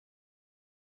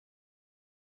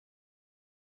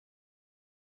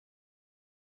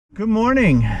Good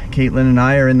morning. Caitlin and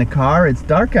I are in the car. It's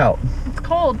dark out. It's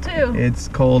cold too. It's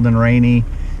cold and rainy.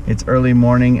 It's early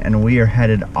morning and we are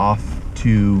headed off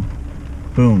to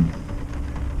Boone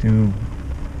to,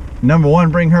 number one,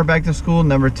 bring her back to school.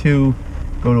 Number two,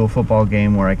 go to a football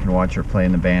game where I can watch her play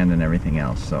in the band and everything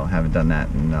else. So I haven't done that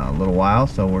in a little while,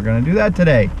 so we're gonna do that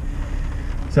today.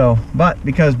 So, but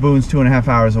because Boone's 2.5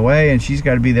 hours away and she's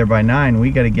got to be there by 9,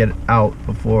 we got to get out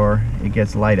before it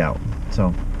gets light out.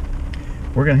 So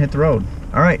we're gonna hit the road.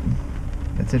 All right,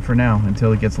 that's it for now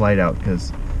until it gets light out,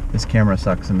 because this camera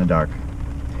sucks in the dark.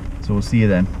 So we'll see you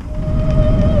then.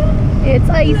 It's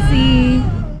icy.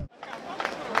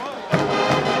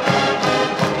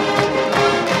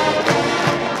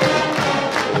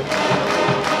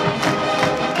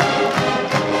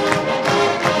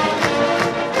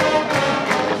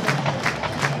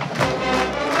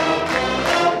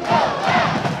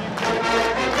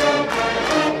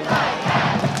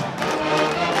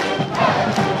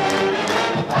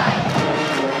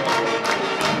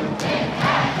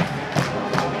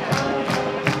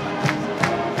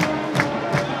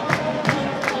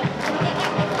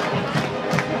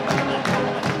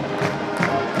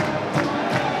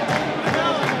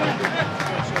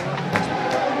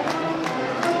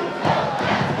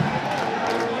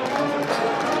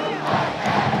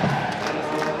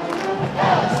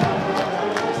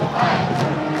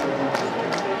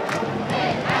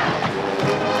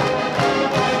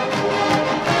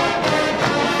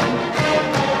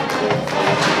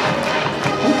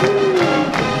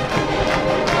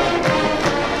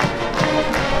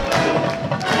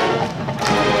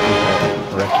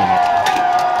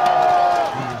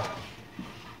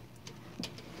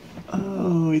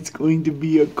 It's going to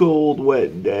be a cold,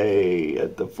 wet day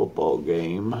at the football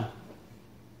game.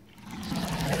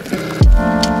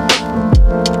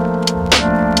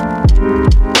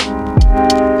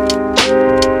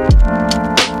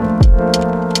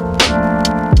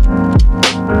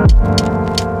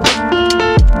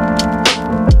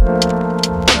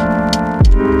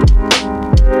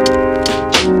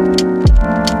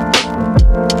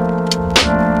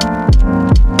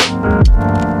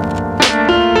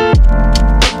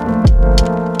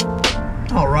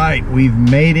 We've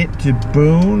made it to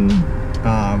Boone.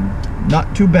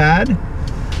 Not too bad.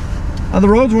 The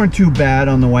roads weren't too bad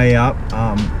on the way up.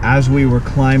 As we were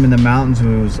climbing the mountains, it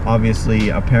was obviously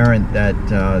apparent that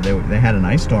they had an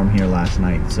ice storm here last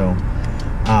night. So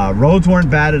roads weren't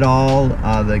bad at all.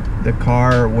 The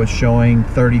car was showing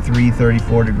 33,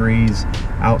 34 degrees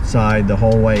outside the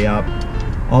whole way up.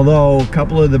 Although a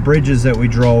couple of the bridges that we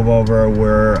drove over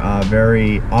were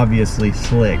very obviously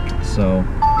slick. So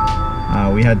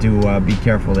we had to be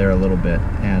careful there a little bit.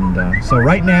 And so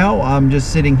right now I'm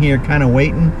just sitting here kind of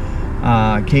waiting.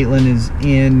 Caitlin is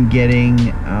in getting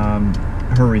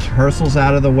her rehearsals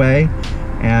out of the way,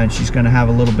 and she's going to have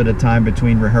a little bit of time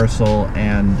between rehearsal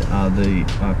and the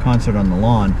concert on the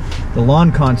lawn. The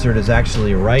lawn concert is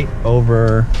actually right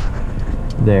over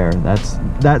there.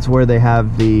 That's where they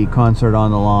have the concert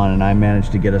on the lawn, and I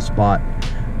managed to get a spot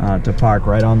to park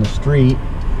right on the street,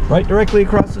 right directly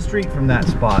across the street from that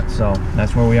spot. So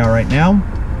that's where we are right now,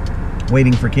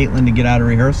 waiting for Caitlin to get out of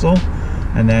rehearsal,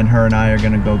 and then her and I are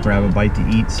gonna go grab a bite to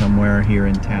eat somewhere here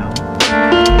in town.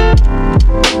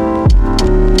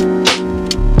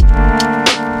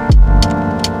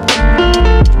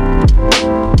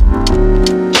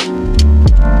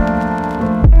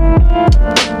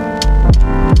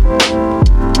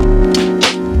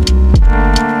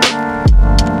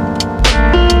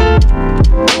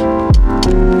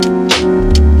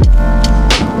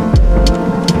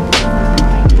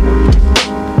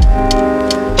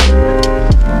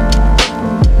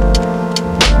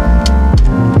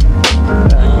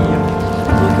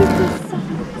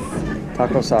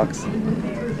 Taco socks.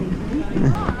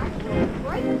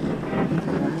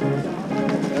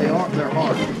 They're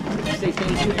hard.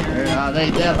 They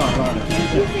dead hard.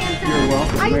 You're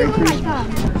welcome. I Merry know Christmas.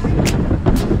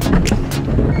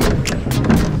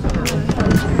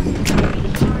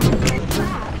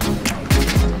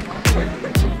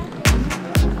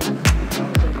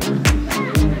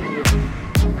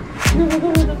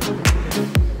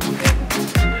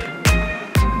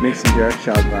 Mix and jerk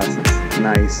shot glasses.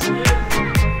 Nice.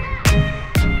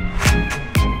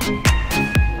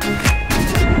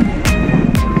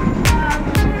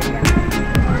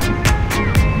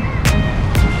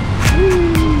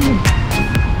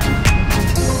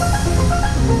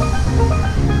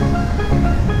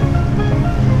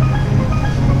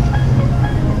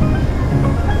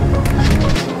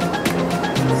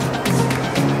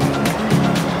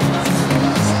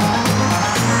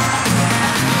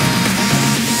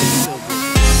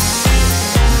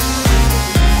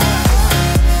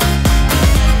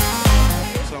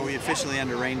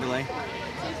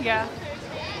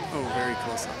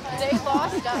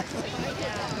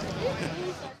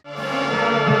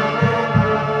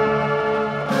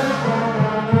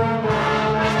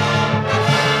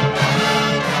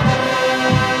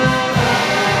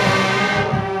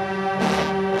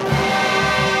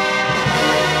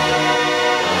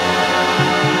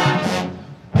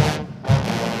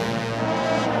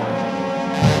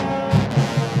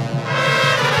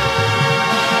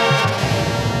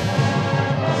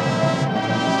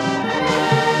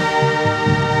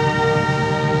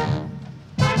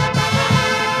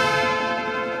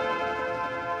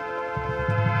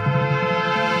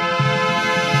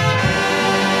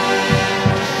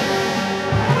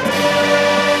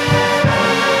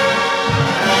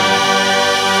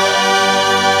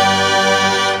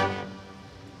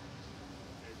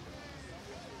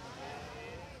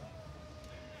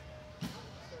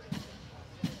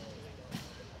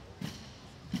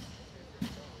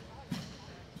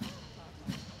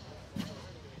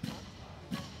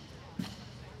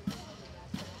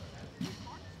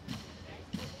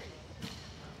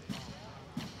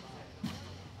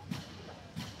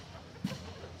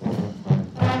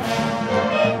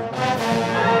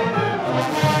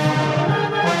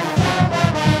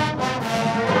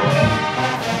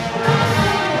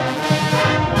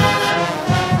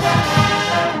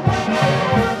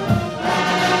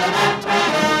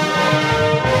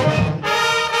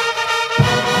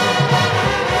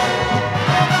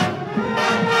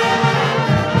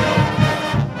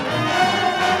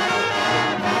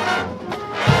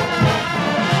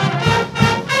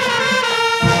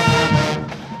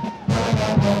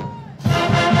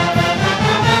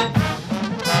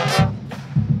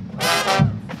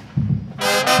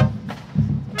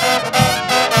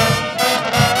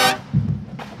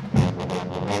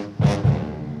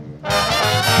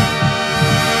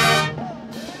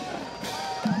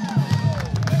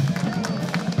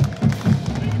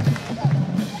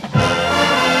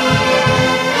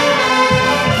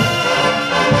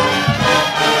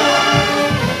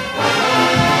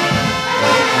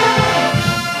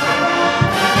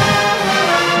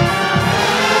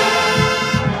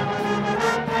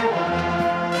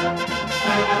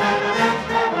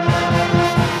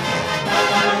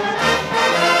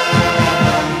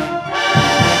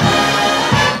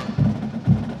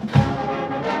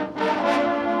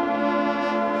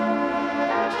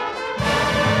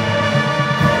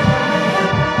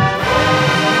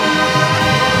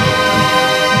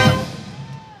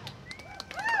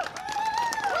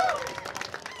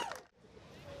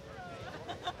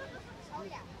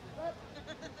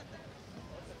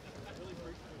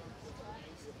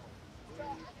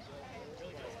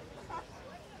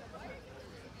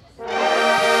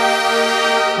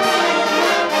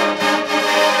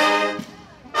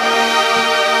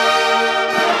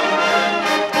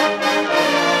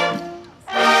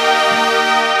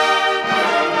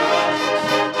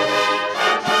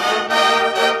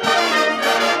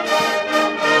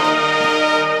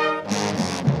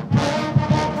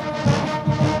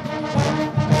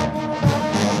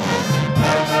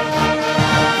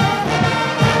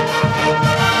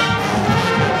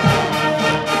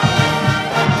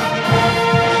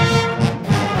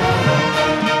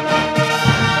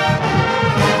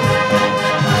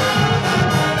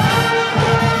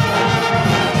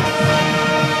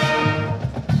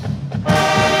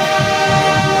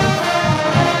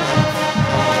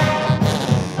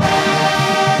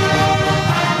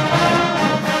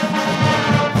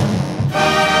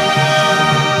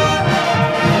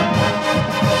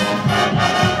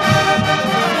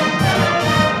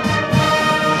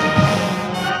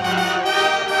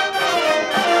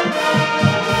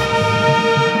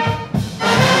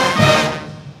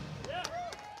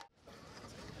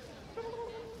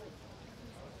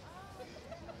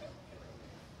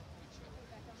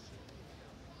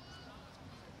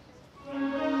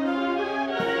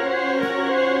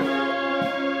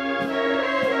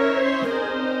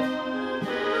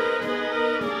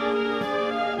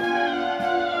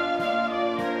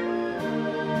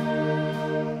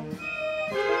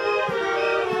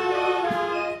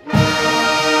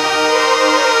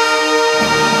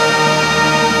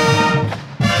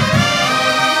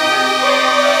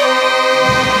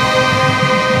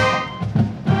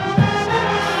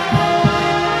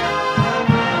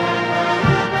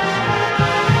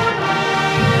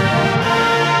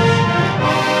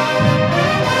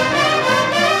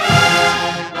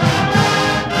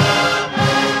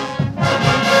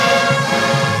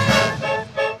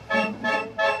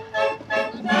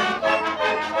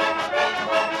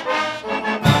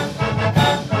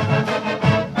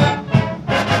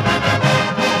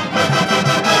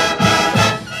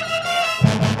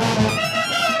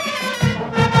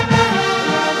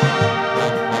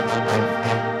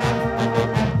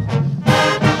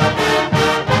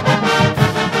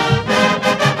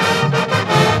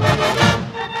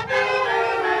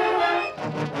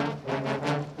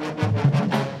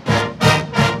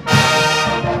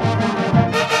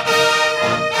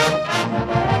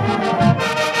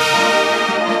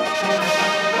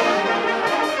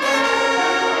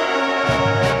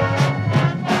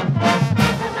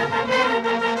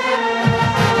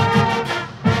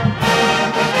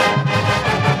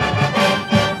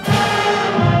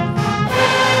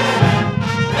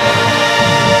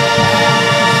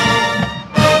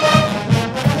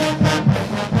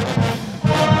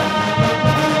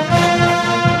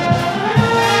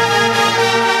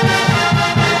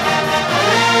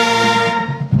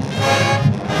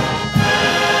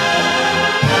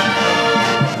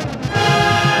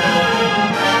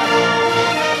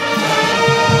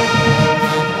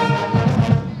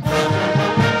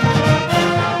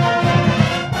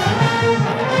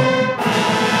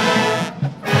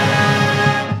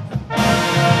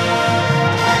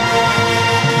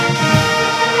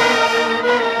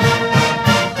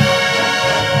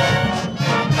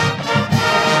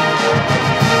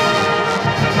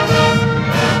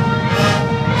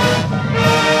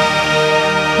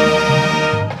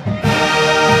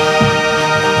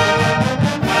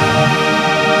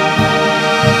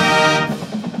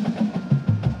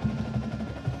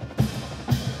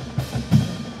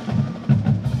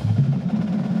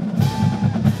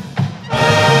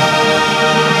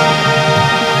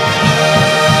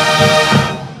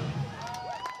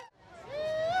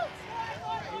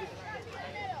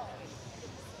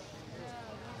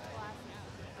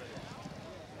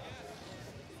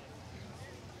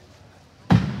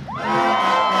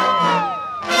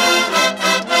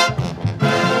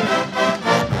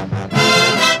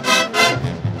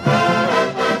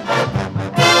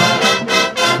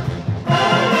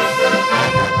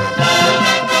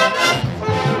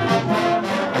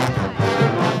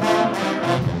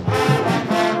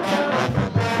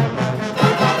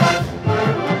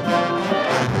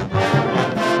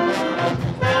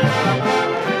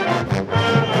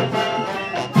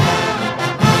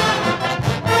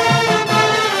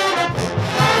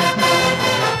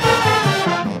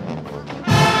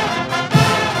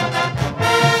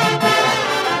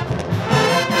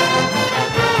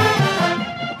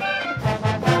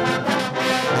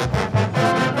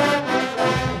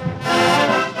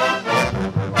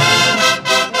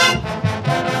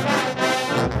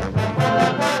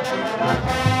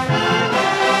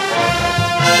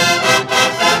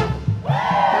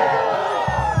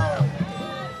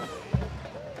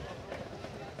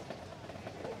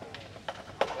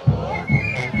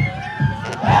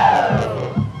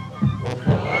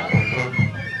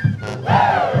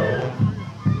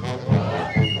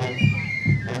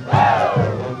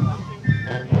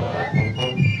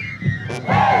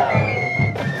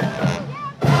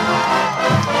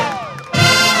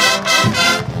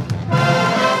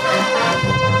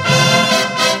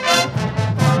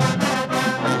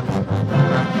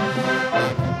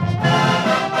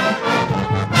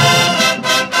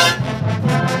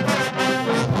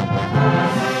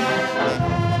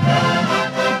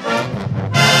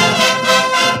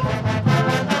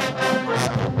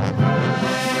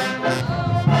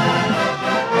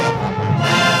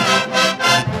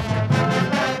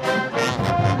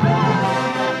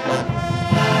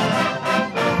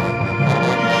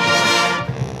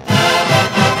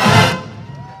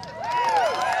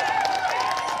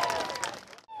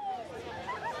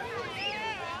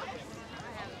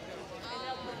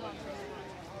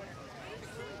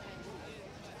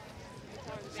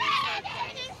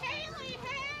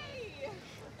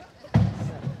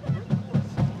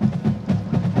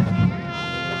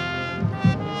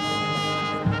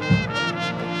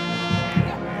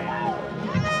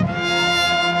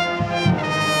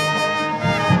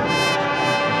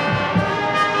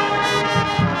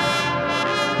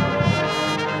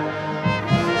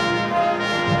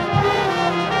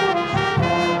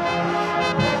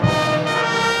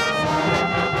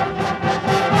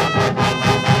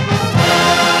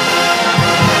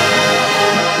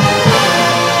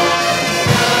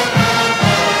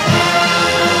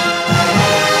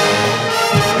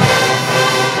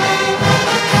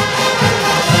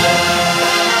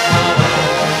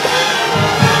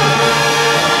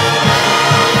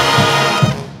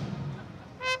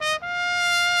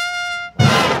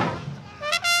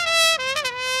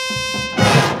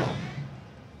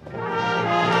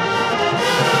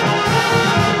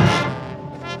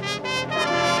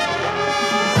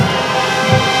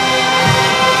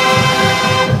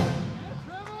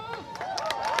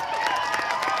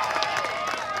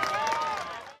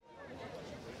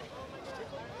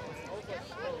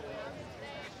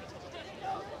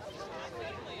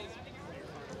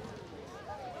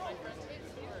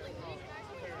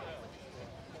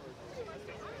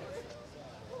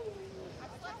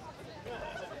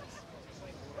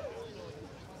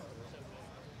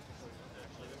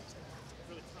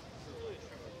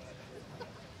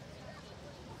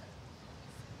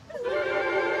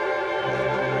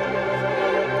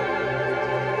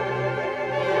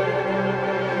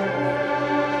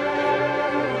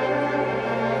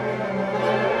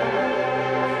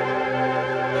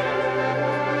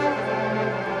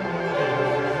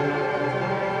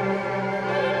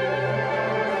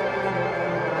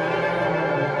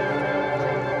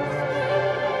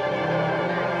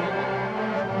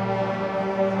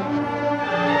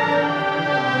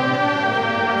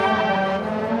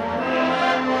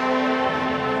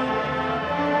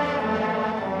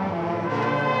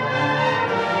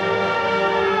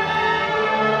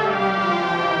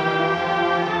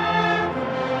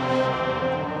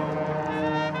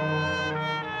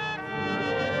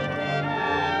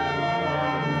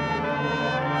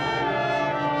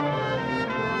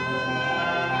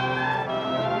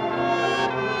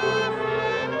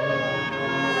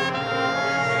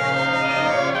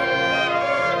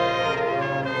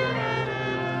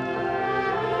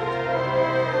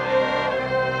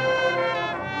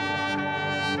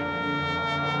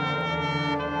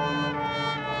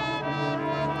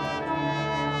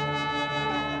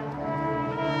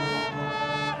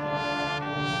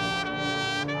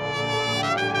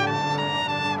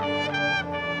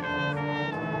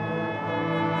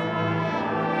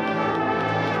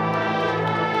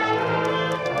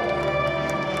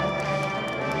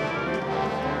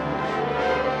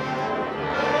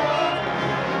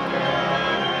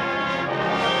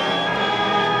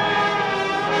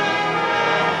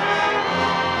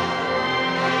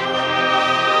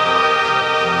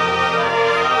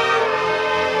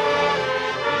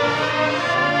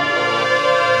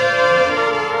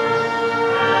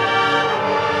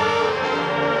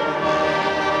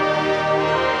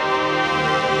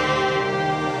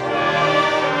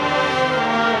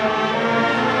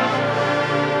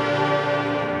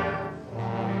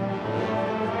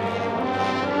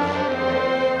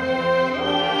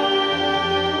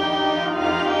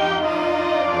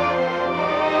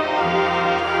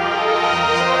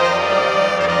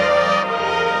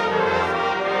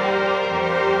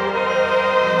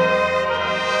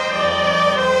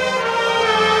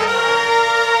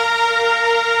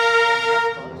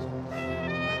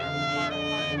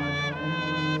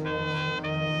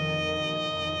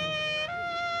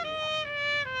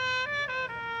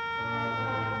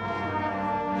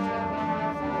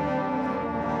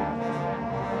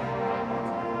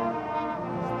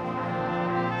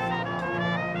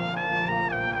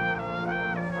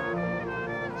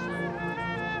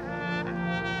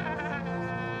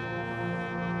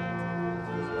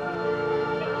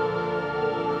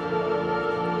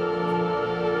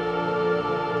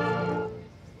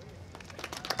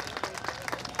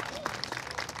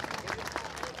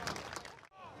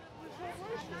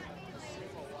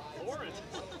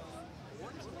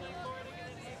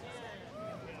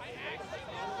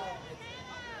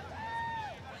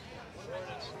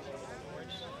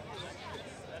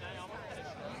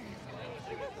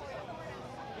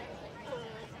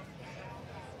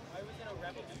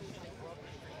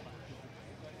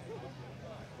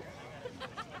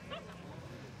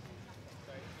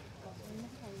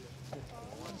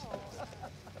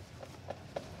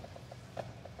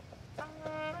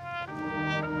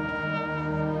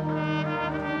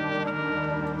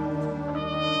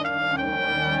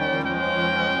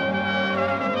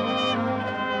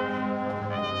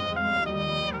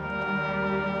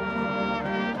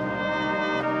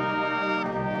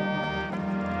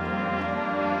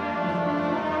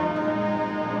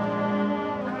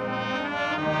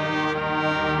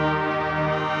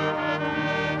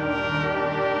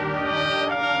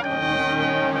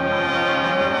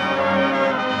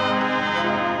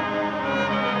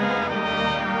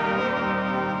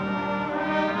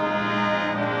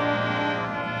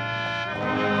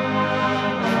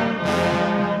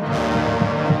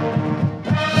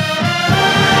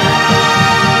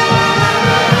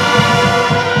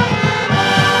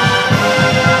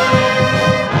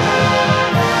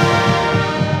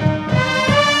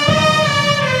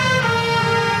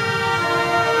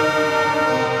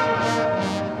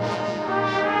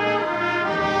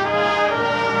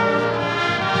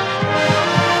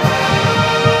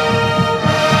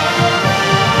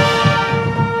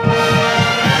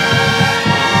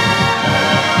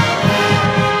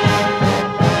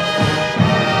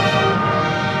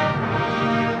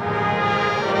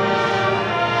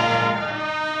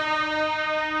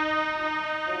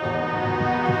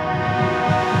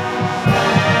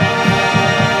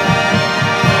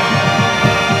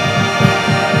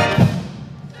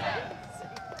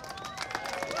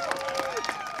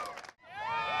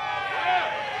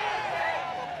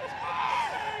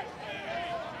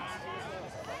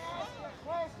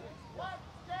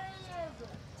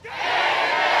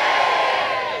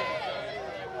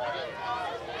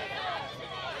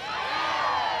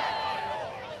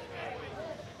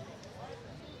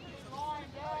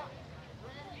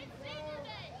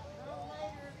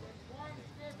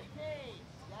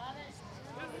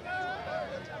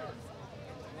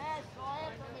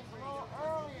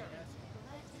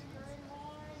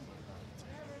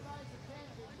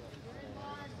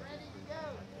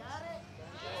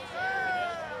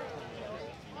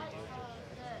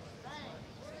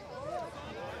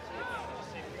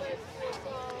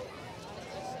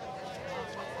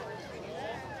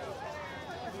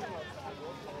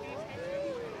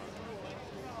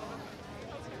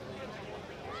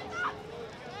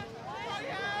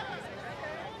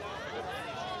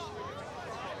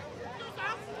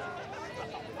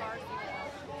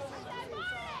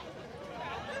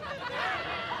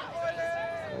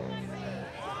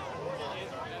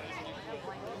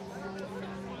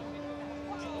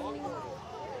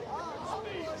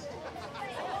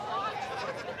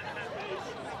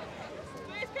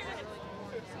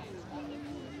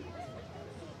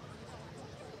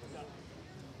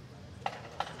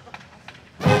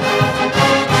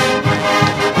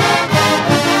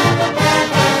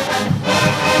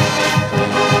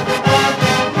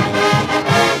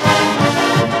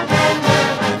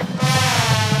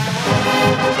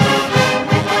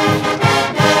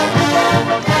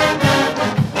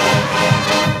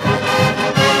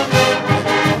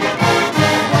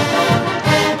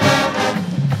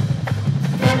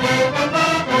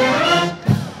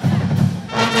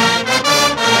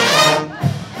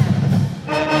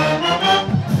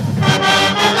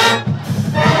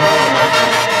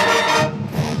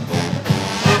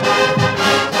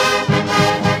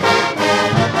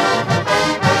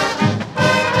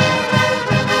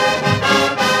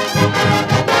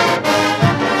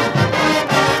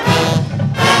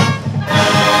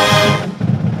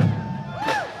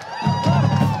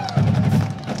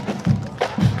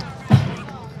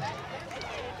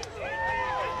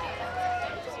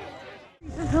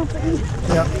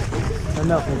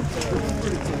 nothing.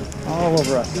 All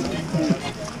over us.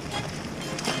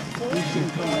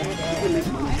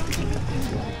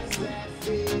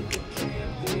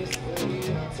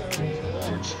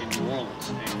 March in New Orleans,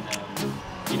 and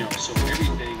you know, so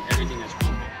everything is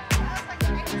moving.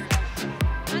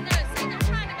 I know, see, they're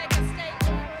trying to make a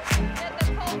statement that the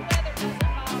cold weather doesn't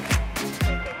bother.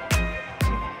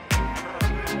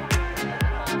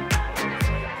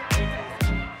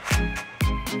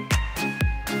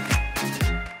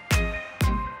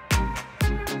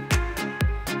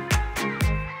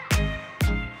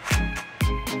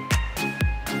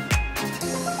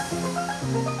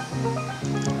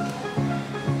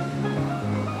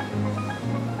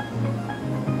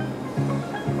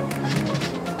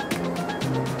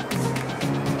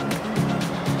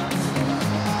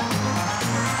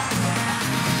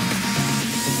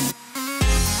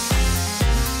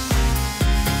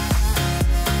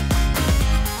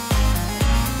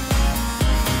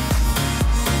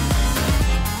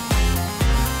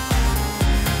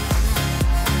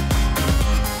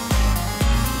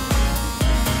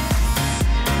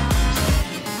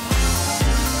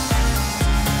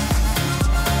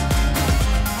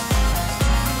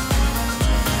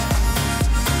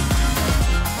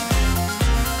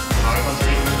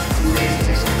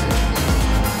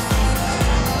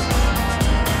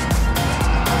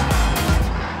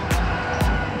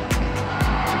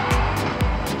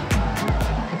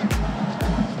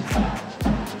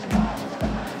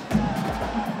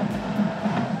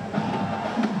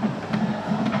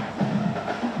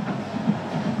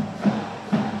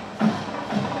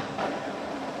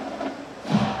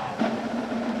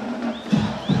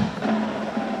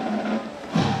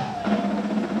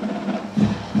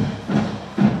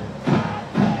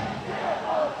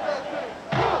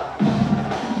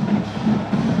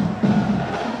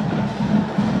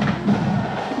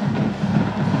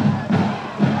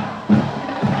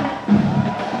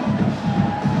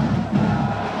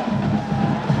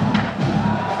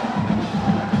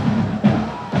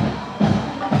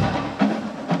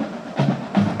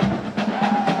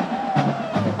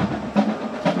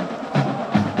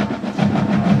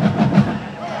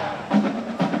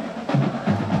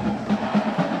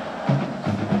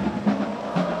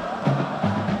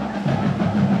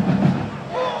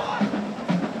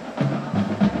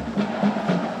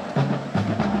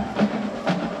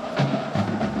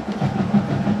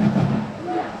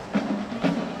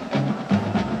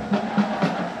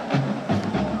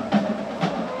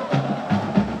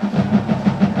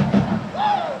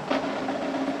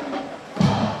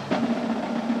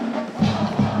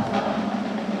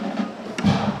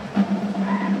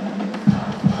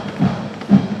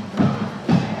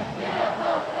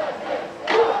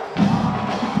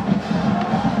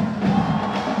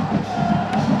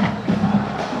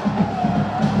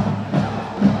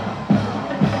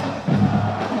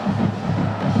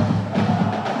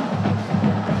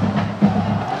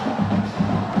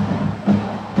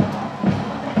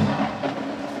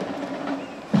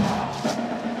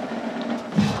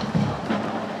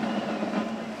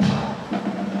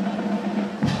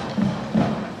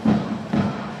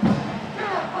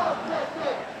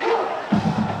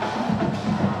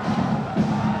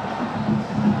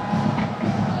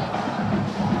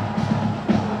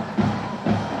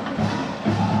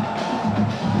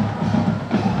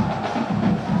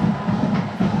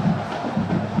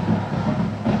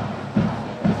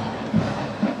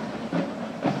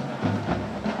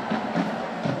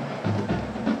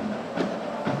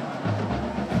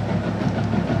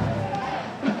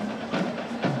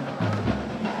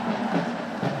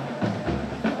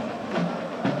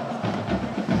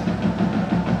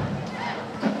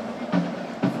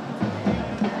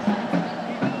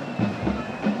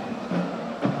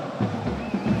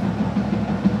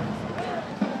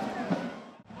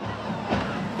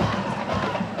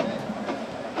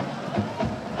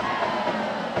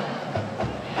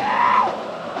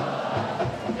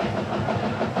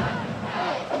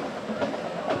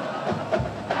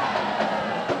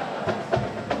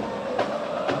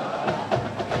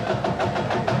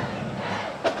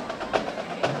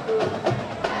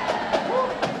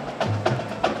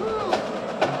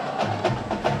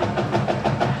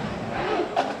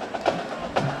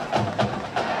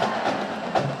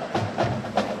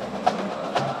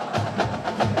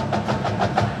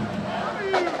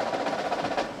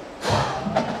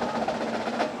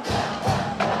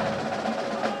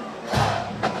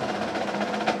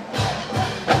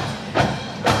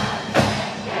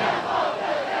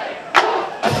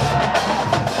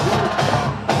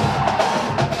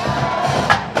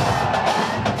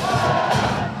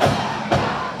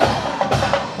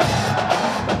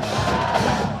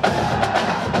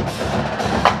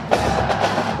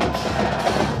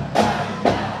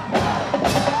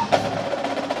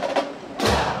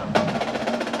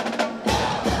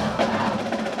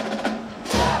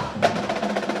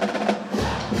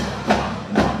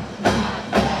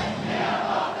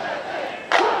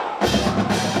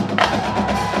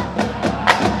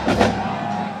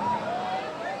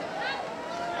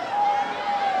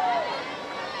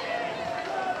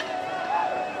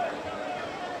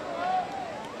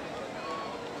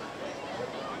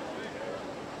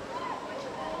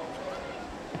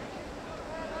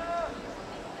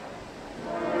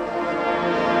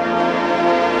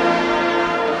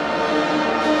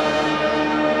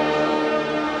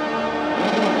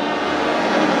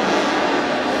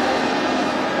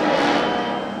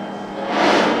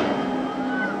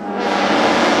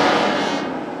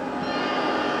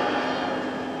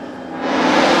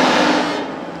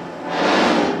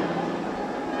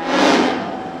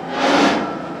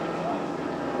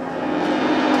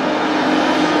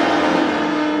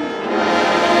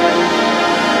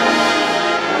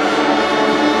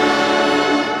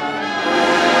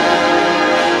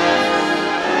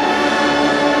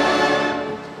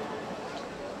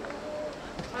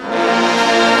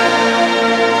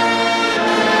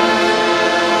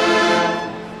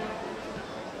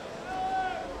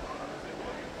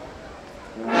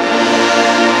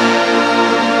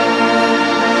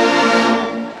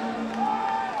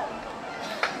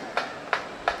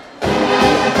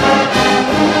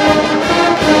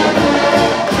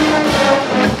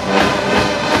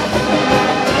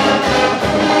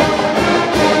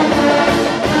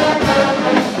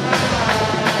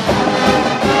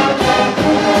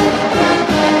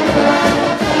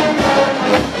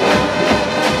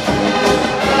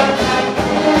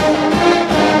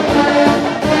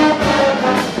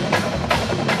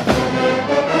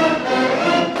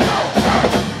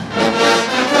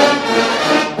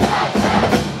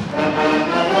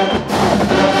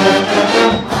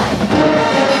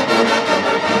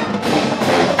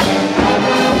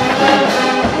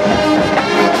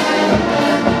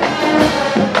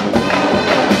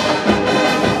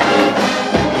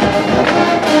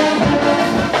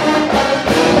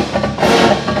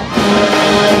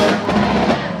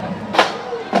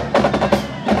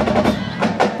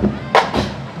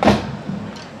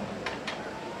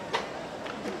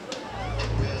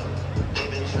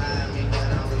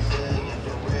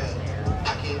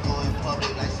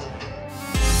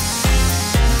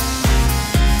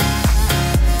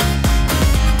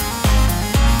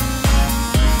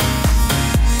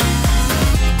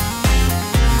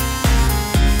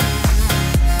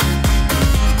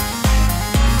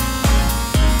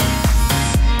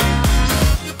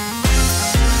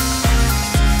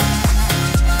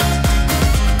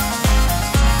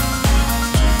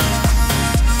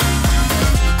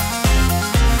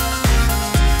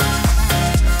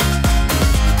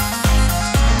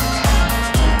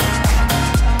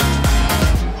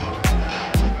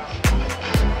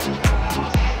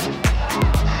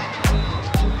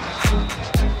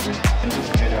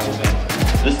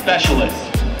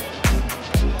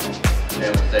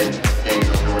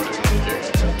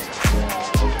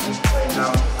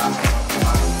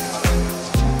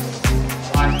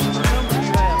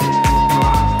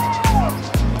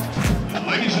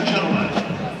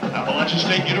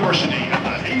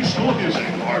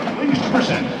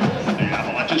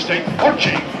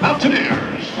 marching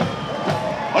Mountaineers.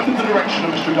 Under the direction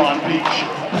of Mr. Don Beach,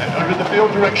 and under the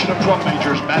field direction of drum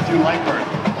majors Matthew Langford,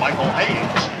 Michael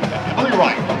Haynes, and Emily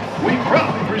Wright, we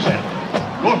proudly present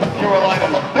North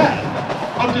Carolina's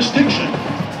Band of Distinction.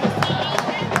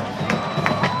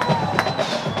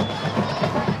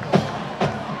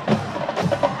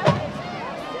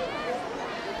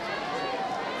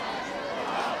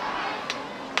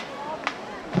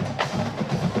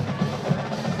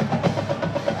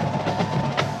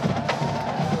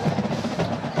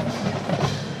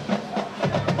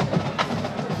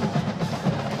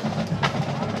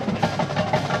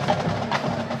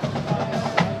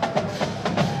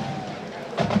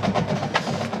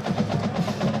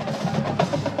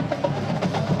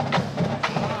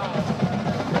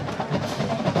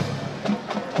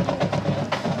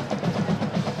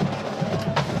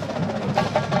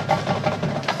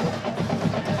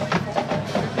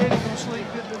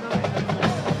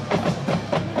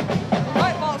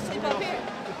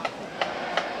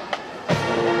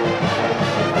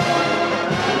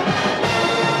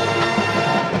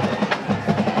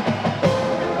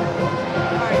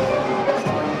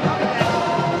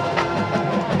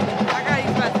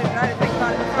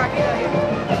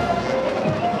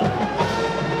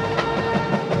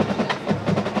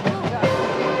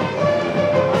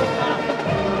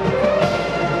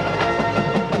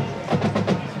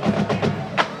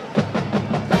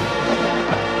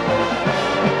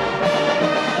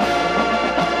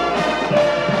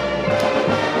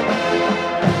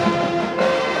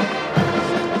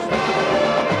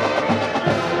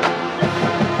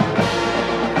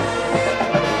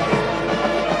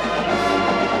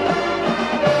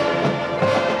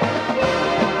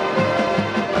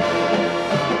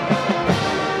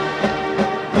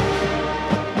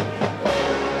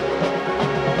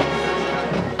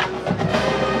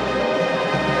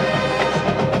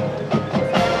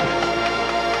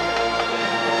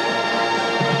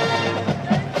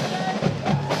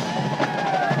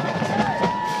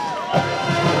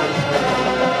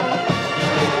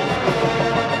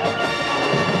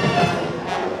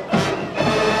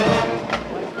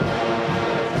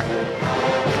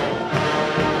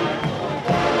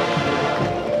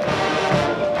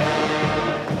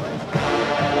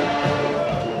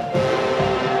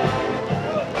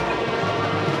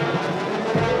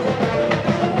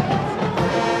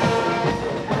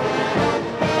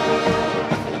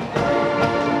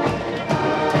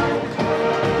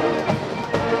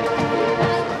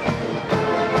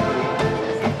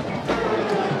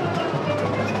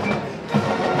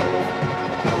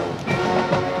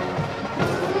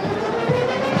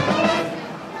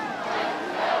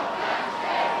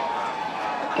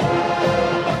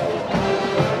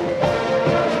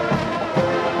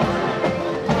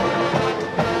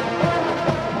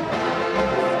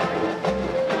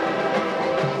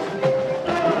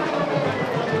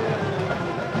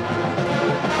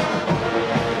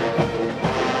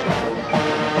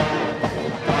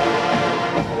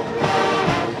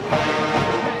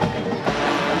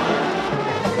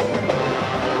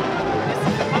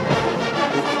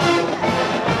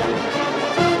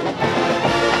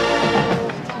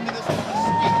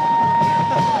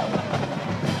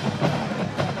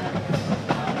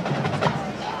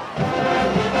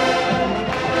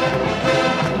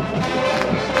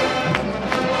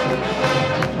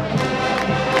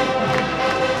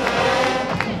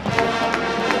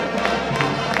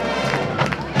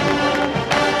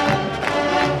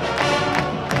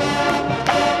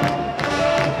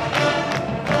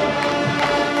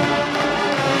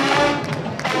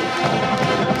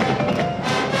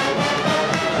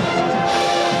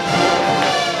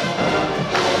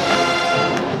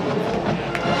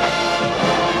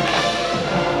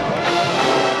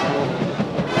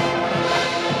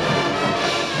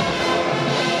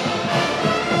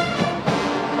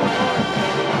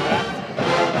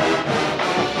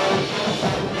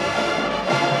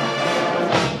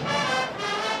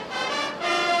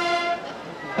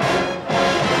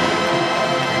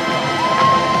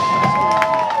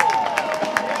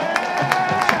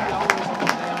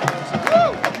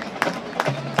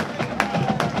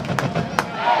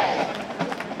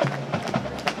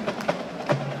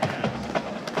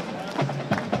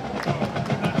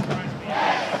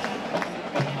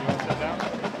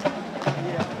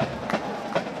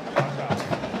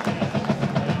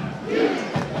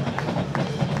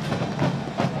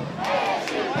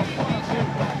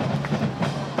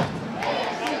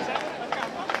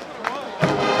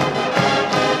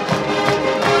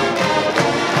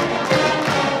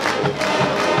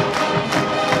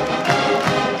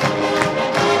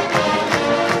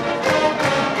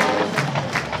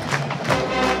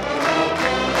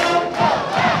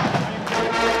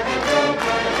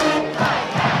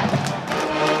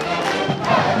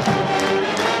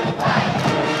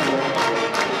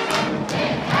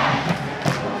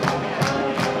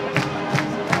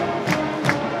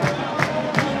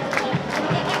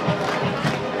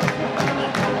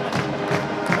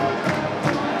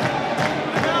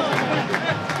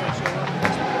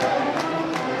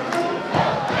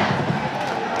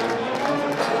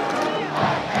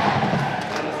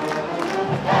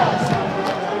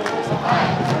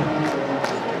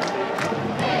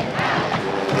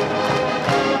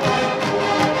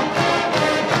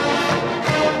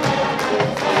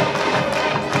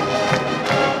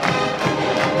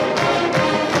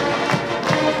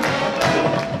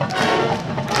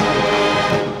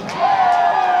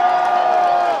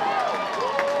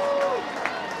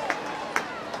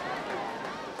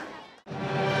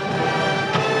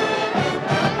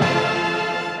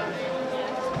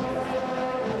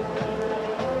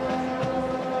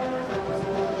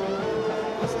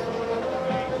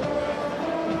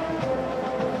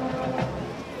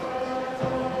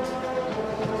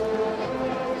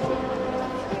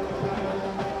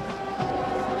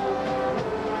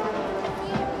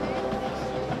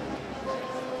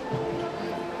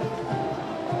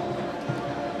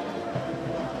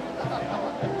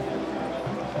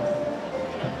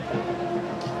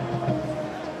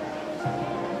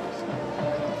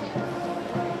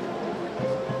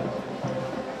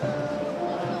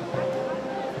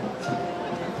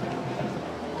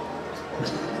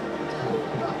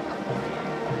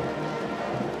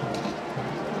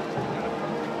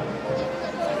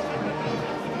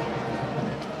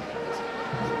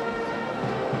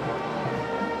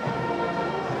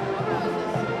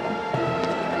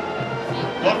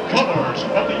 the colors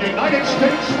of the United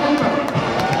States of America.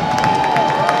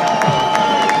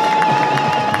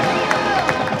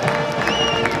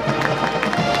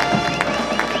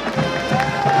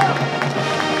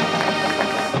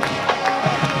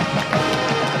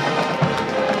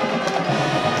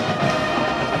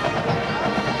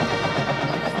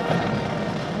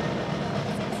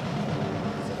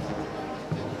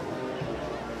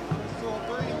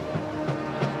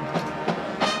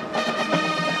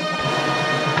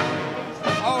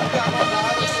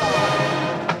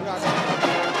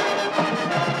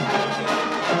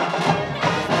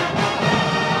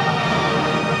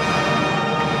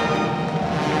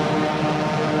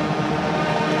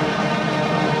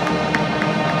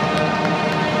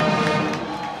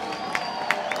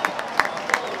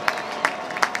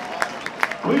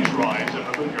 Please rise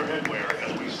and remove your headwear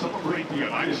as we celebrate the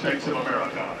United States of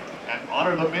America and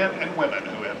honor the men and women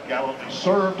who have gallantly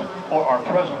served or are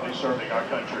presently serving our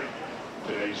country.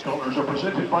 Today's colors are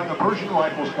presented by the Pershing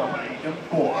Rifles Company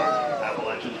M4,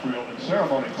 Appalachian's Drill and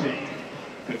Ceremony Team.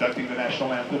 Conducting the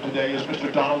national anthem today is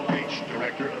Mr. Donald Peach,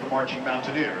 Director of the Marching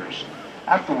Mountaineers.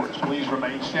 Afterwards, please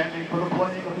remain standing for the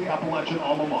playing of the Appalachian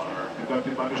Alma Mater,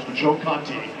 conducted by Mr. Joe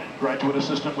Conti, Graduate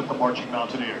Assistant with the Marching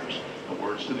Mountaineers. The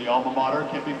words to the Alma Mater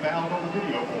can be found on the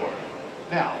video board.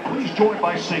 Now, please join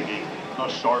by singing the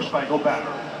Star Spangled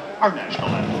Banner, our national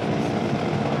anthem.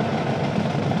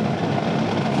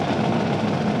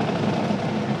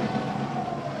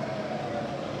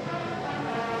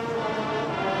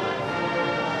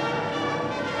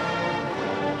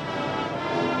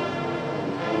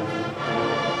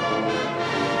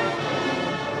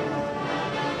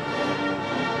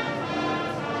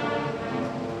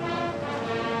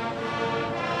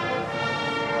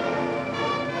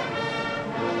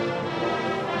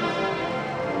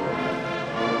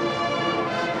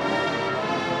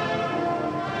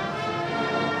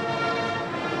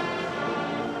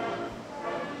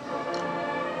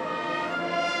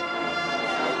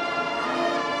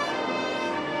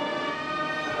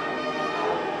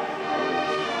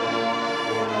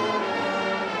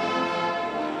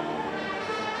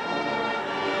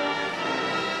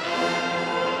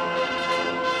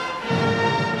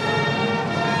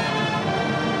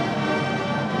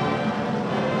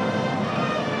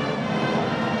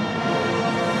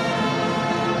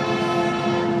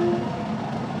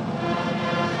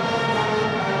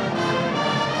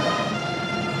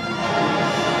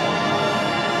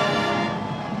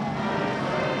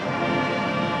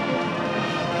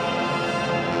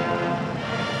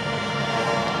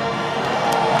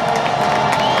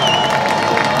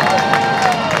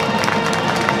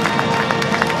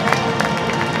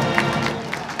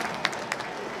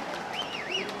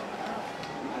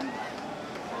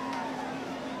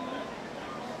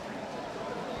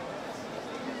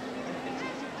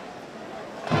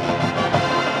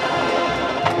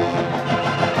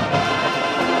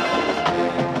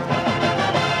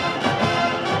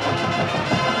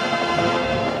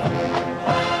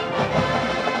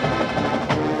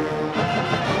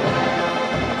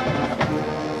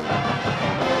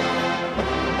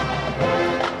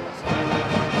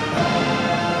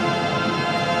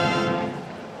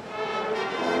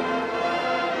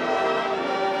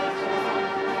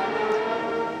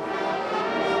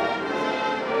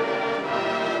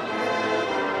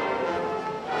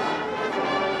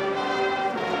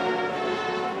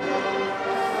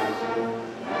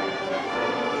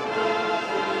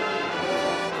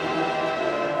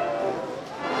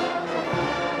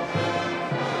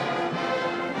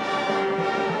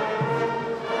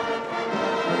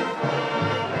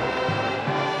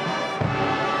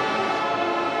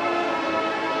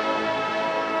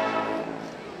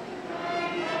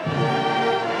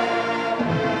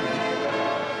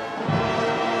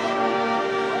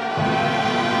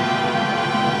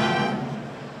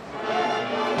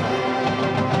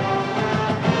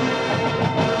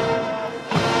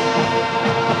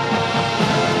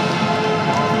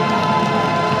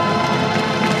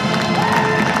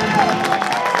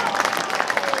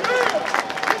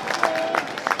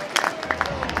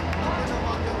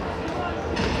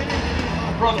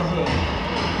 brotherhood,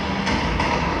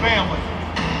 family.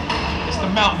 It's the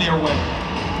Mountaineer way.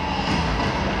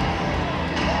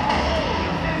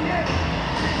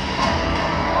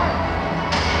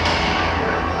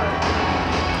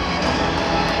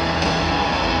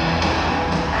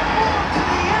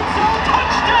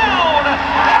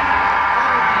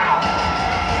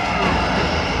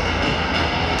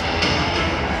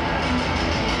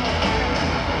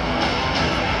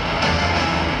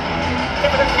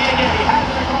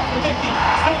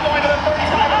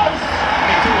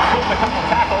 A couple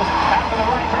tackles after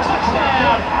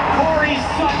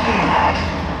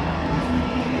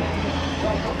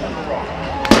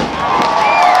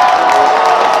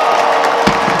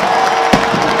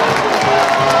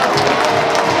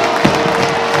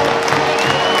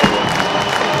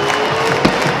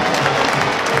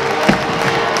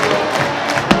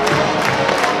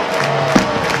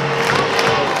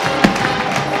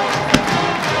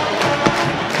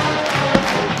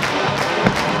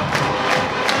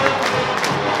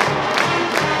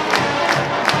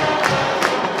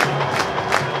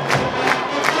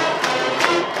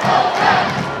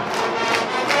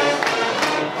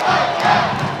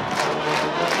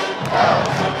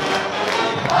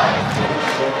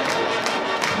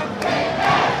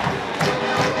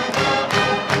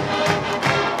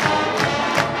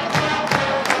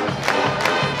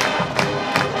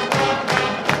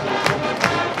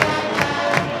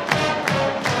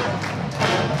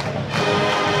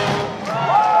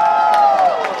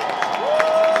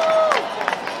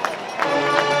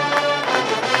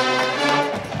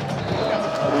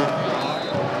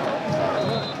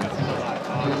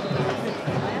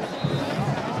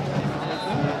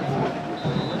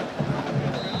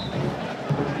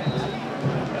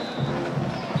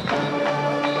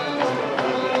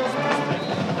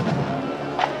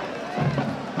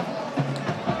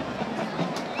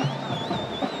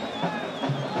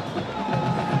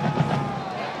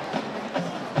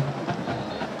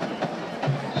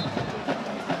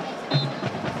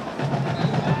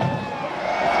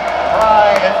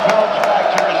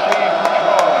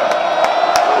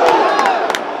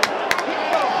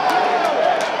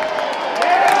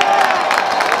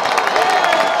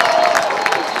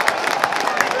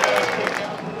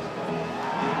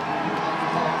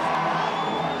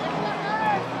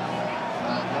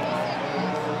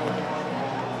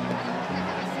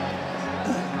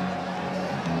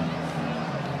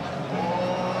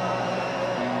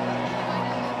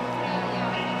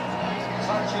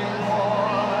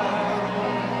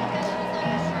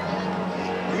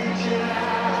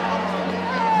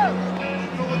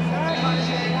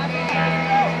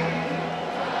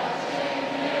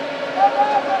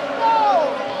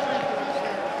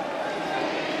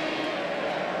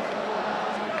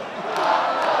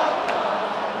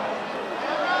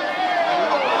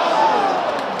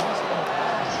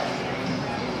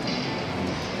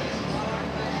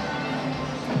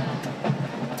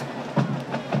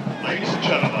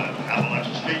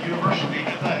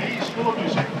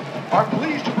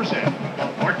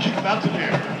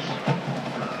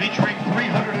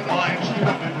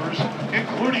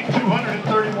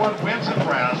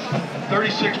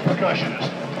 26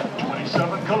 percussionist,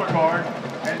 27 color guard,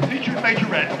 and featured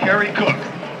majorette Carrie Cook.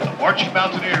 The Marching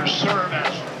Mountaineers serve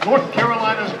as North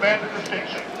Carolina's band of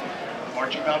distinction. The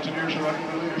Marching Mountaineers are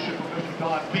under the leadership of Mr.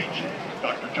 Don Beach,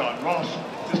 Dr. John Ross,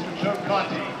 Mr. Joe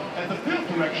Conti, and the field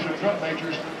direction of drum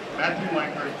majors Matthew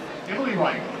Langford, Emily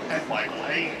Wright, and Michael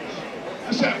Haynes.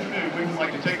 This afternoon, we would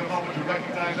like to take a moment to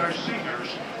recognize our seniors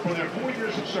for their 4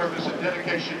 years of service and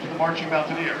dedication to the Marching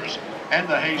Mountaineers and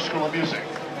the Hayes School of Music.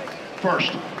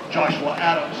 First, Joshua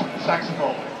Adams,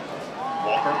 saxophone.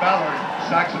 Walker Ballard,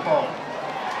 saxophone.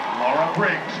 Laura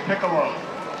Briggs, piccolo.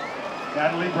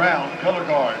 Natalie Brown, color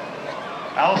guard.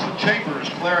 Allison Chambers,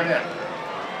 clarinet.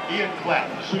 Ian Clapp,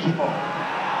 sousaphone.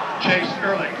 Chase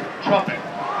Ehrlich, trumpet.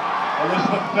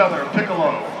 Elizabeth Feather,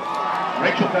 piccolo.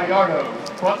 Rachel Gallardo,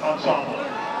 front ensemble.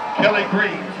 Kelly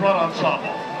Green, front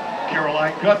ensemble.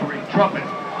 Caroline Guthrie, trumpet.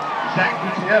 Zach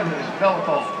Gutierrez,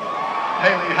 mellophone.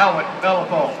 Haley Howitt,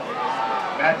 mellophone.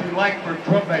 Matthew Langford,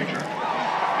 drum major.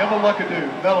 Emma Luckadoo,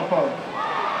 mellophone.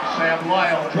 Sam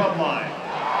Lyle, drumline.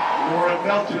 Laura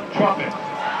Melton, trumpet.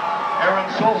 Aaron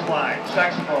Solsline,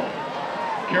 saxophone.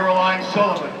 Caroline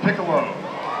Sullivan, piccolo.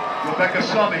 Rebecca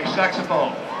Summy,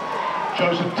 saxophone.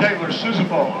 Joseph Taylor,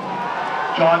 sousaphone.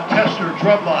 John Tester,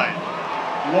 drumline.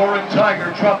 Lauren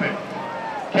Tiger, trumpet.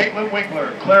 Caitlin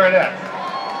Winkler, clarinet.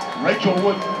 Rachel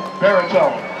Wooden,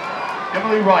 baritone.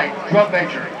 Emily Wright, drum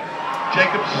major.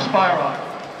 Jacob Spiron,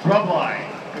 drumline.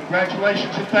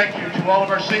 Congratulations and thank you to all of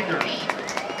our seniors.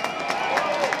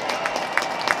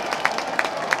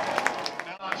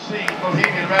 Now not seeing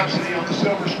Bohemian Rhapsody on the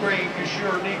silver screen, you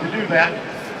sure need to do that.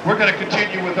 We're going to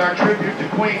continue with our tribute to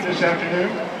Queen this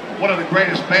afternoon, one of the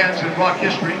greatest bands in rock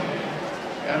history.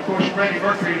 And of course, Freddie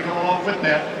Mercury to go along with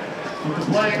that, with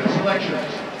the playing of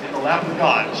selections in the Lap of the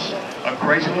Gods, A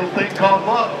Crazy Little Thing Called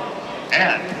Love,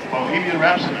 and Bohemian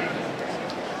Rhapsody.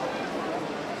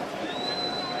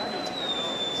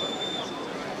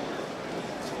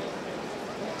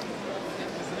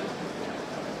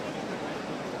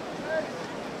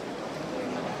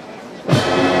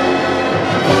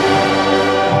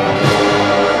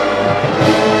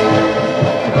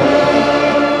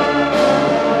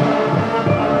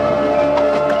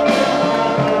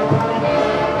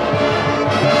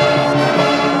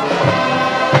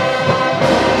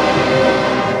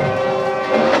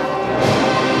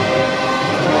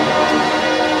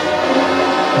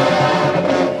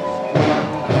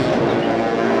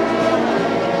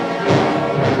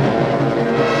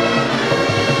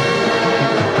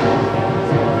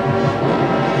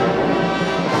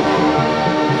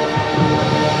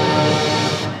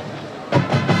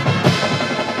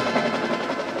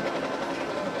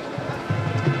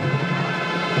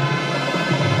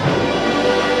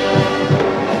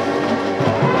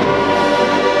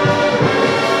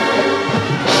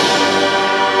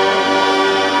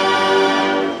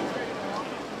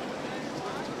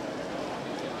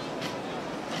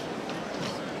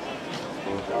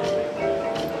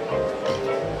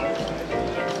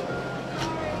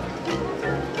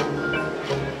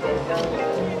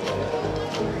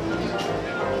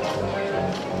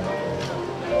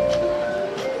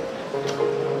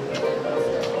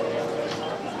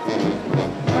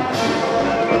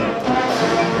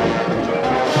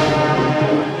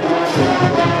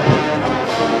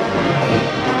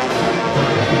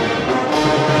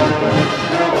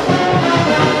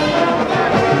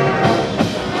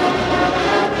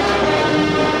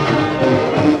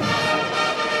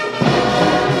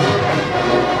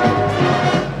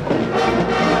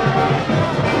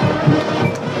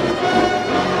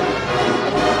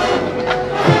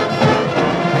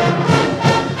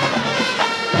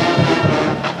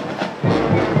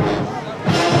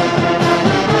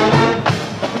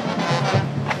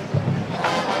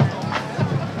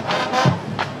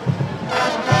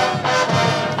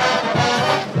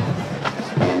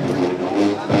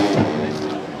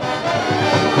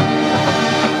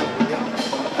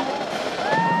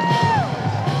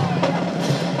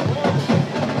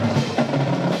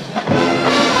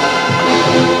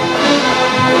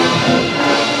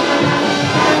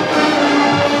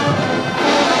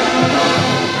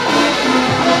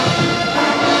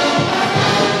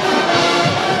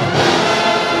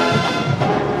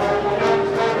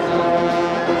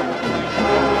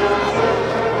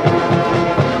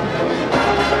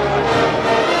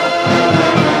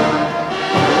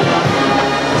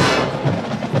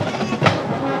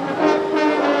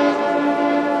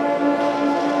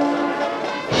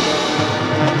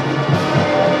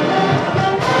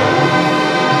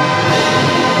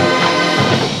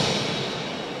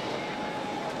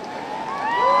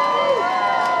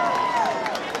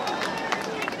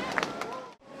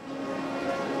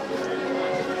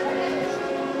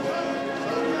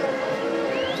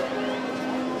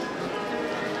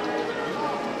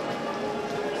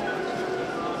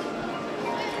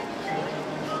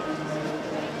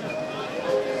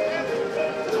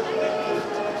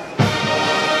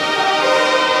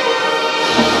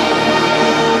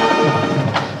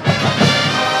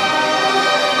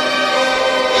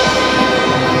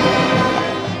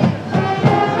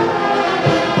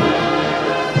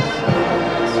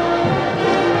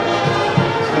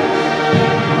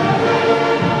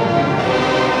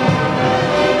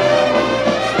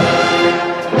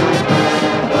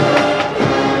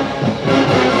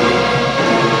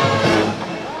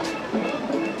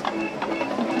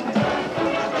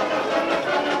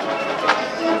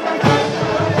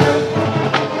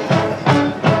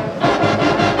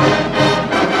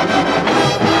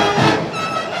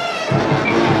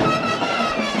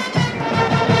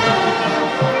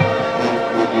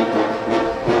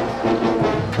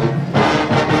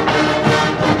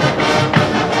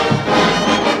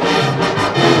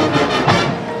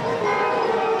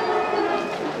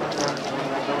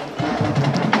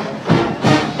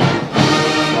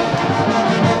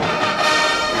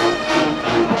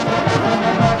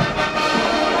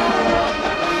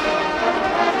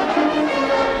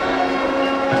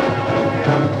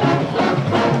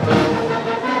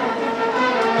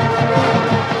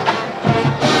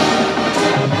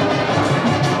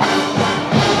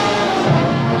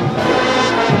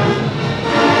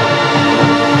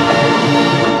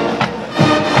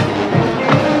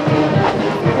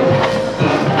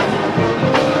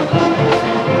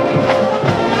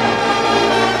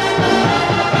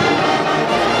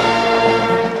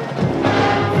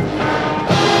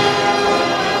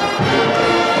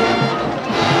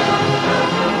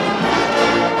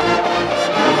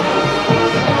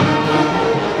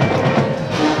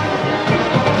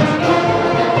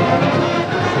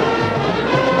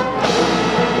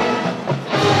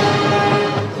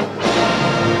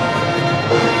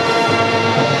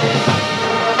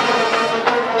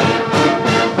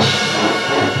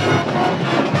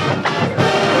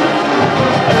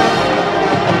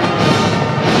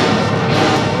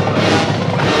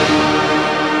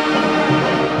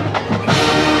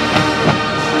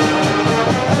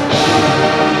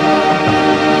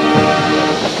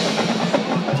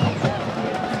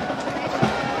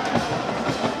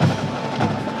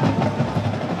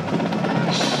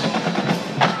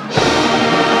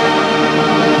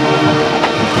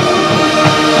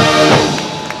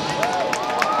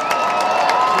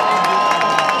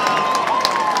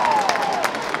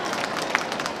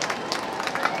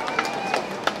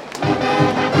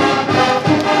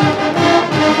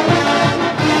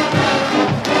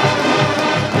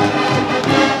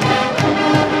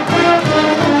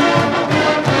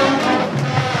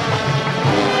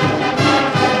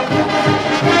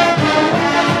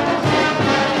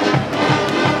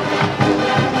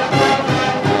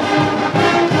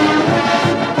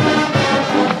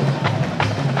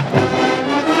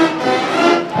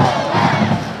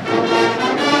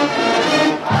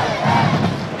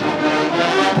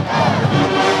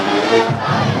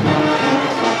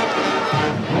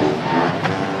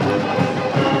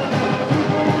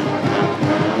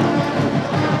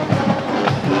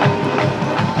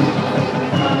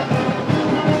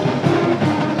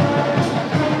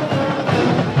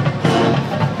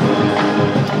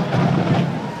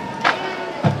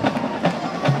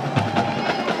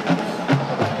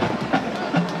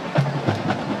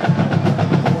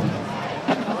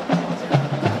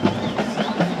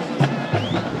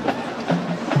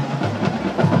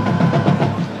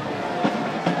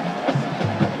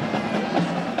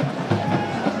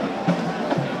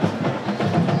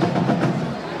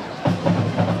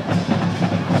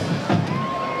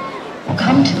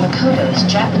 Come to Makoto's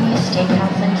Japanese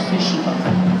Steakhouse and Sushi Bar.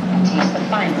 Taste the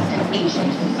finest in Asian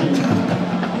cuisine.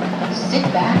 Sit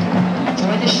back and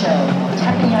enjoy the show while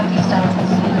teppanyaki-style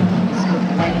cuisine is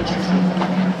cooked right at your table.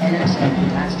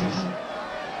 Entertainment masters.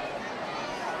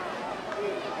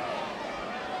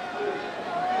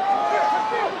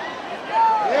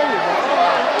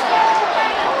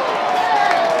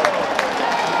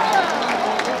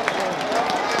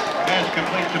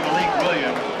 Complete to Malik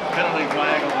Williams. Penalty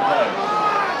flag on the play.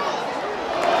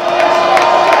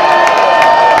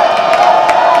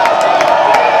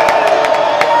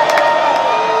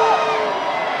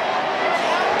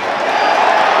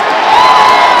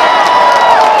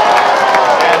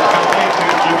 And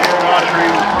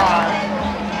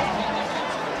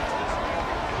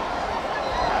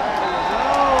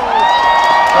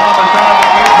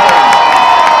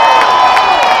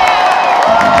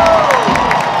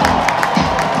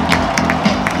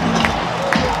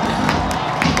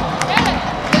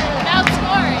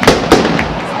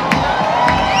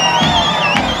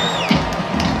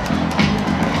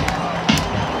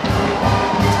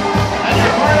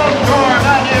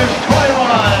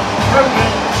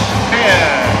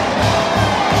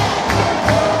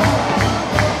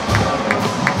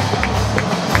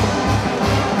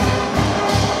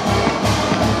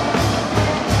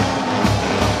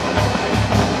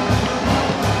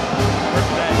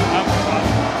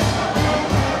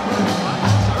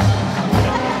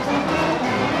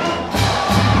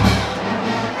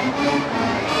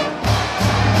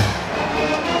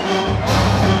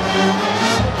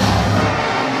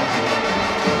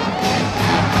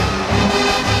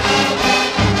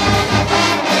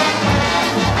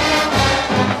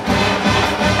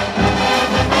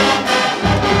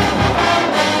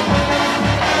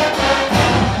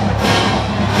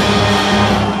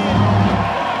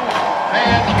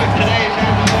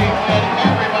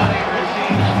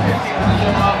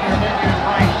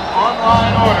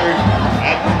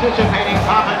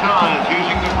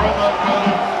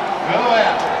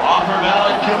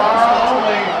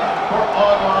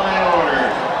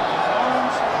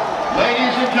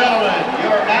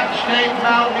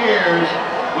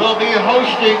be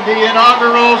hosting the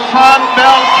inaugural Sun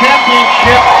Belt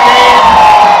Championship game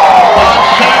on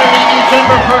Saturday,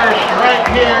 December 1st, right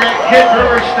here at Kid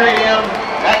Brewer Stadium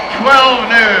at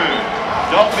 12 noon.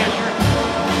 Don't miss your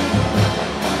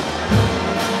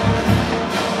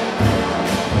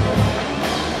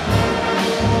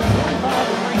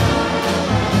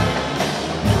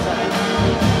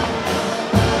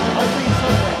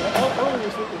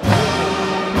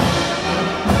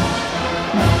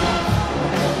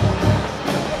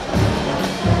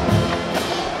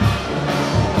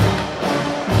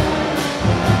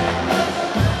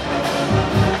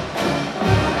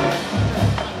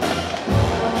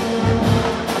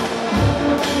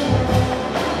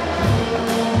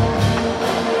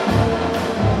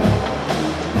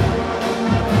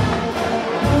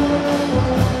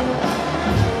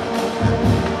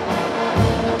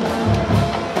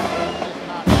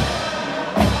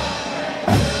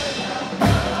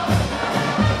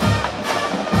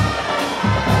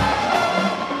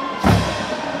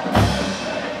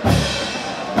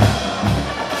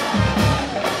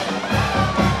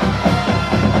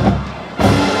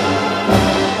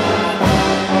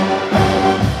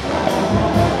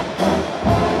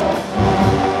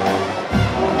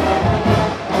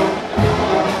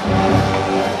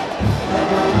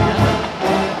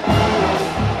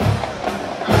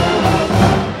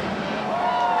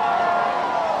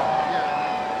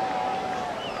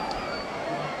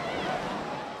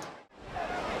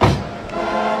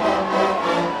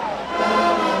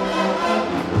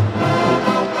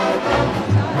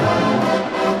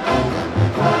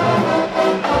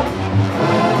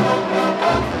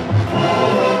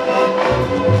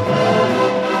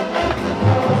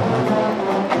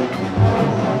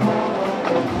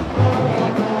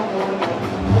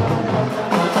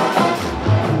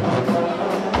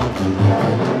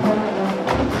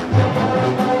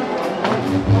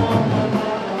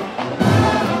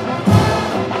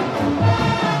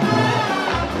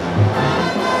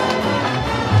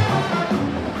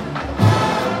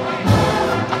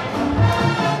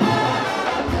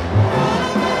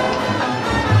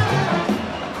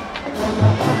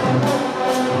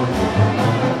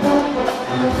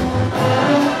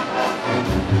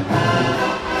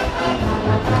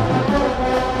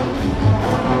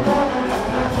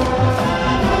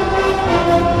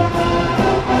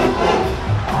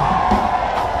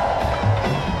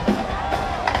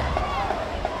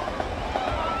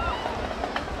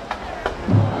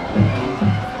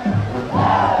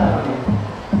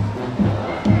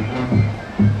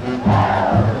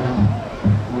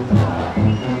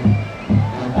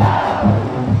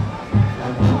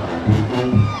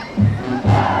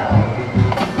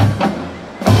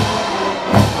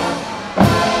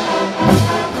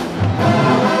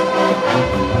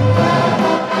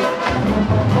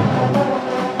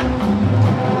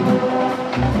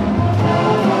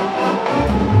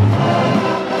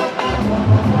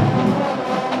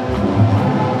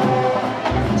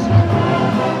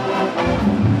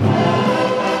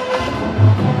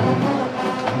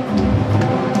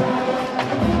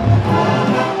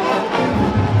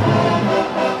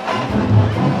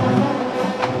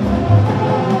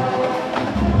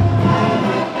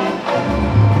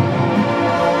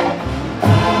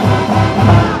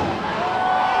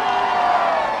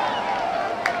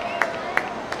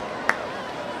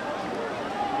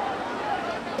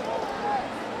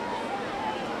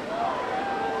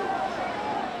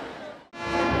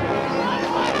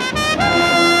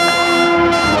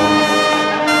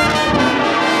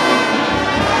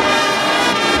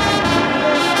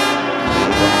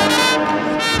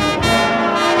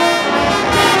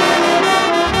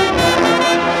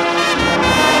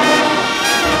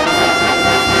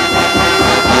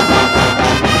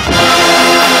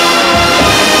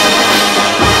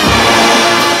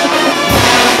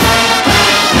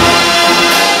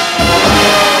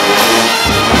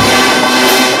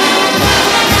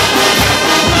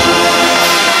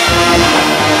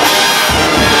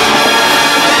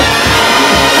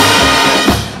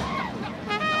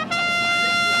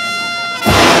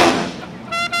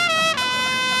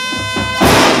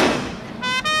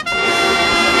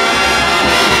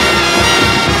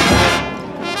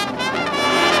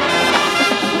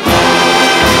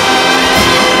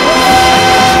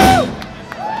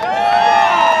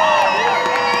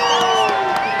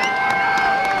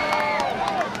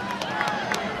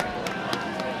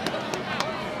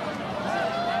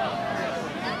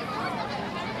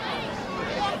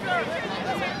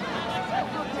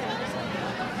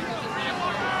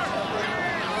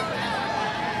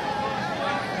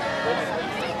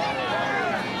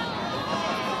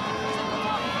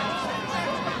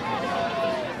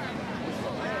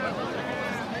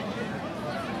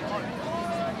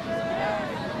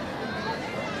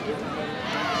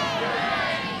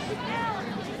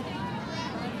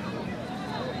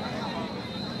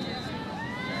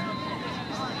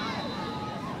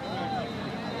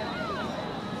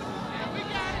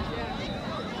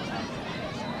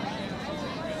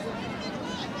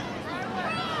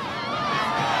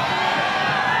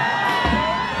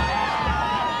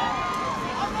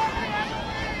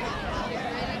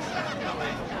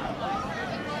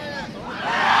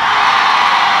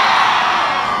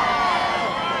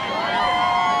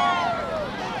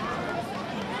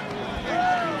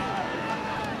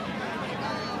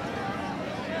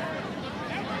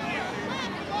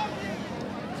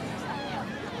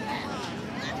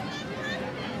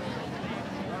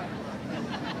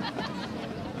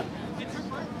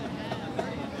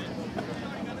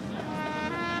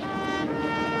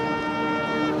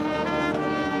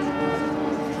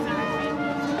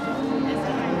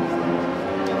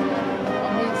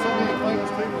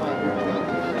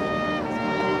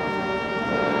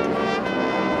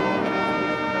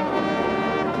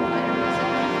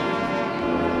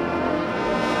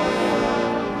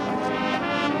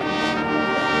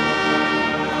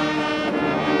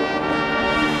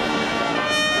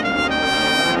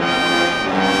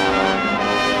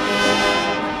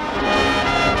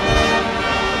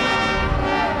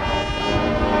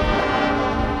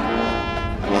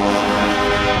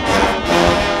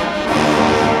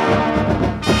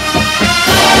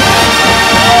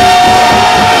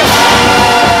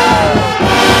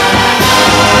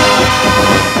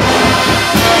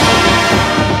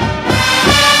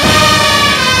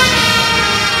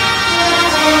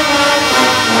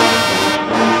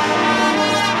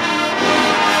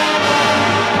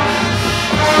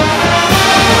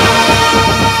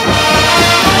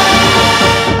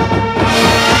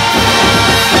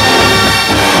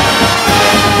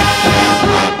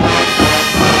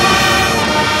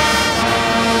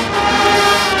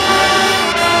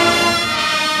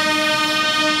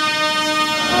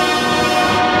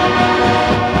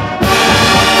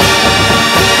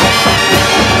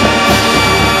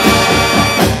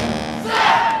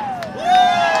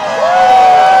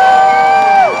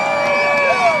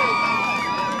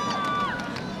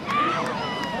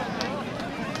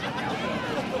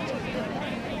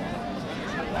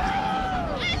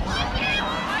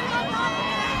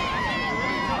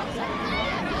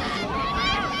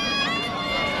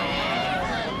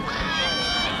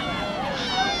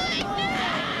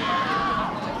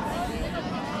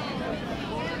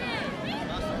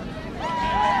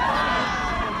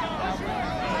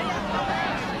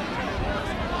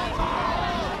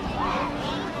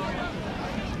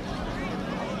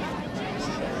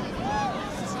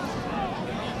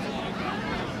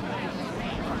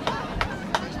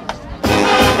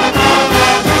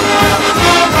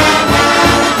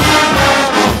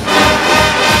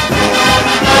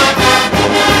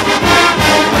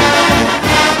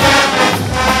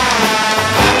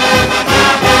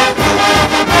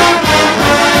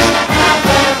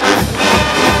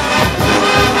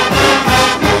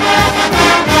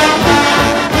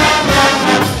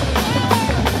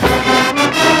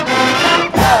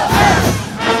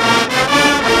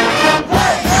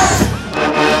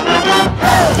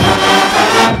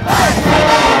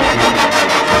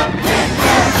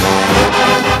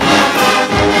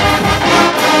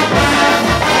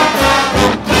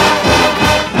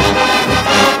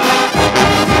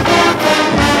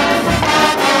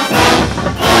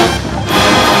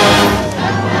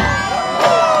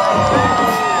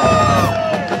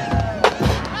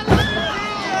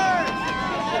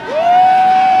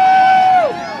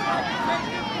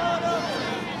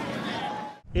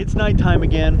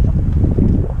again,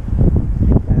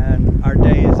 and our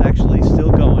day is actually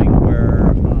still going.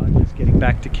 We're just getting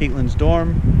back to Caitlin's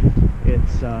dorm.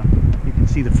 It's you can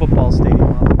see the football stadium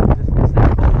off in the distance there.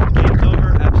 The game's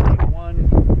over. App State won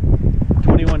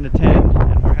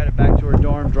 21-10, and we're headed back to our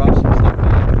dorm, drop some stuff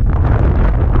off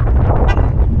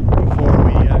before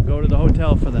we go to the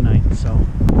hotel for the night. So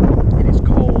it is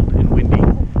cold and windy.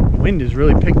 The wind is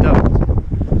really picked up.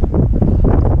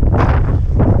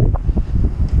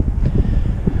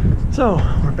 So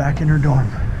we're back in her dorm.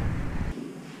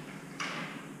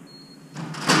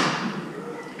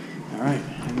 All right,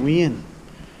 and we in.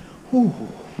 Whew.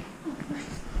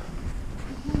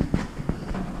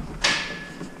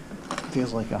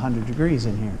 Feels like 100 degrees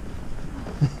in here.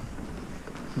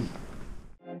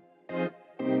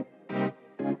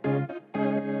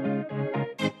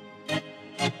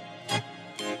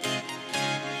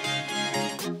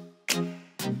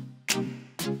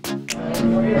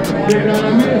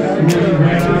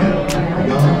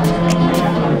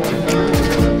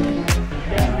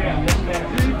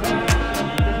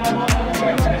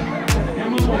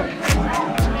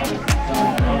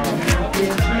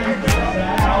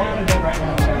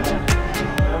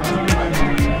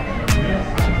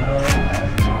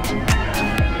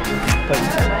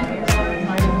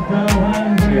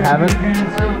 You haven't?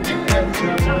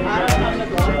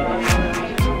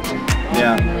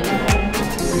 Yeah.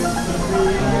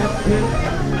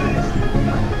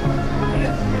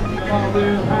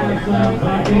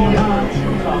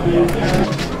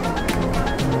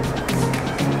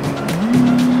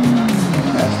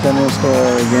 That's the new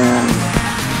store again.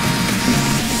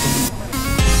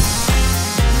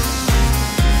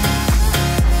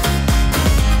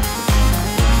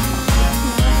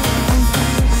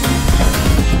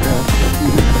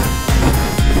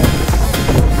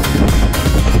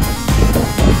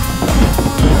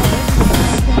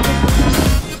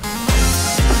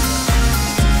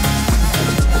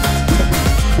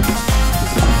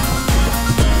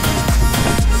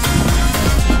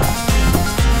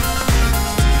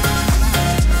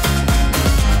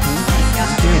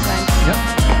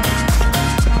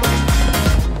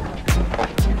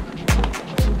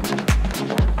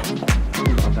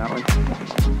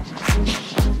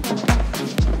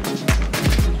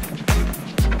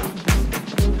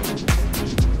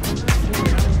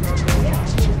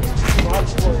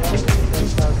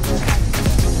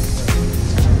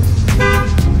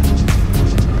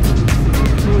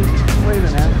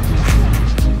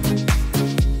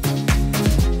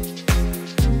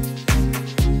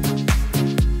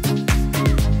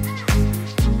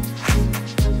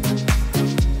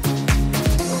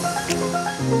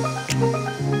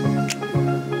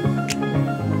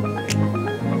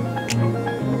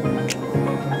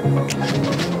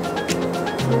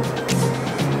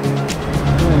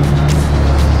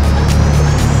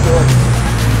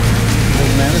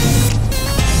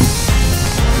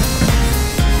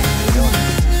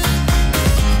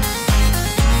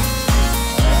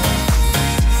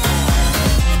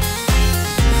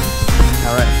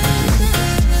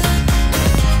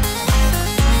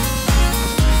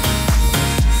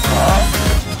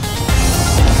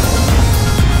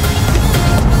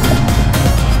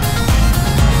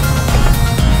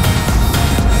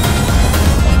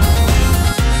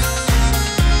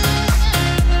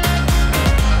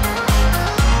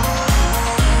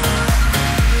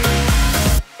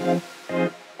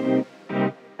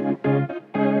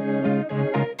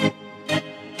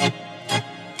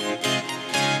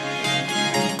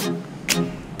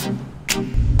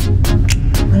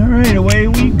 Away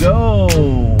we go.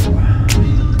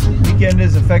 Weekend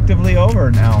is effectively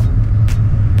over now.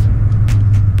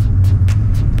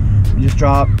 We just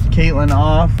dropped Caitlin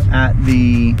off at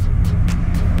the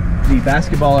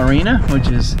basketball arena, which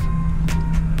is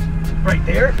right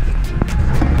there,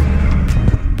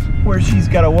 where she's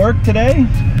got to work today.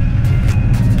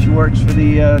 She works for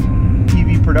the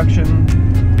TV production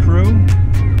crew,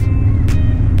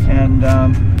 and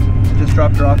just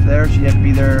dropped her off there. She had to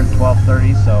be there at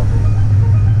 12:30, so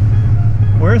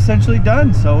we're essentially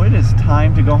done. So it is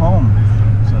time to go home.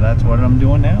 So that's what I'm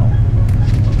doing now.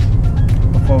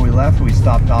 Before we left, we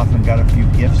stopped off and got a few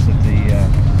gifts at the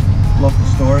local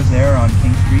stores there on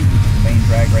King Street, which is the main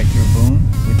drag right through Boone.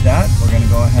 With that, we're going to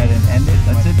go ahead and end it.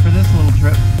 That's it for this little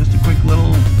trip. Just a quick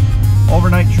little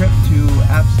overnight trip to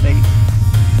App State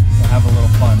to have a little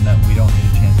fun that we don't get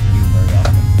a chance to do very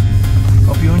often.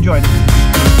 Hope you enjoyed it.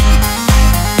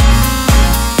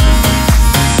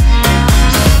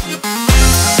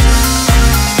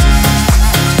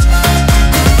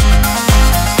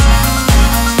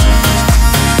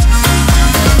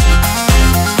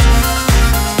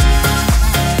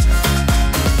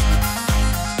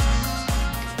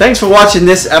 Thanks for watching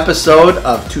this episode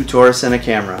of Two Tourists and a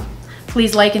Camera.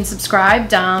 Please like and subscribe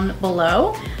down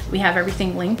below. We have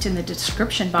everything linked in the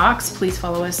description box. Please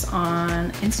follow us on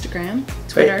Instagram,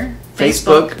 Twitter,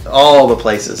 Facebook, all the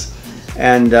places.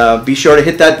 And be sure to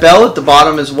hit that bell at the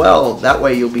bottom as well. That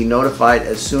way you'll be notified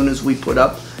as soon as we put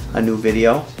up a new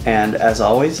video. And as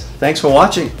always, thanks for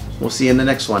watching. We'll see you in the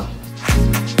next one.